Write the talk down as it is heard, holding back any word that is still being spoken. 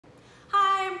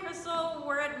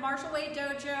We're at Marshall Way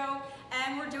Dojo,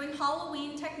 and we're doing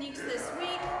Halloween techniques this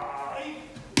week.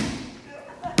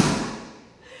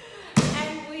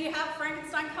 And we have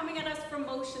Frankenstein coming at us from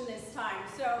motion this time.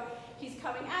 So he's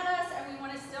coming at us, and we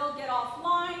want to still get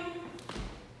offline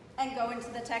and go into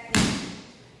the technique.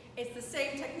 It's the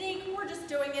same technique, we're just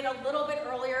doing it a little bit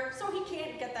earlier so he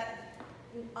can't get that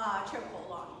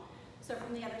chokehold on. So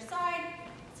from the other side,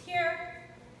 it's here,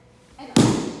 and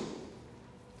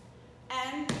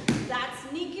that's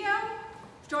Nikio.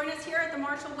 Join us here at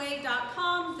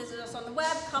themarshallway.com, visit us on the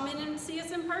web, come in and see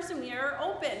us in person, we are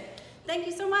open. Thank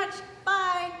you so much,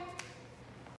 bye.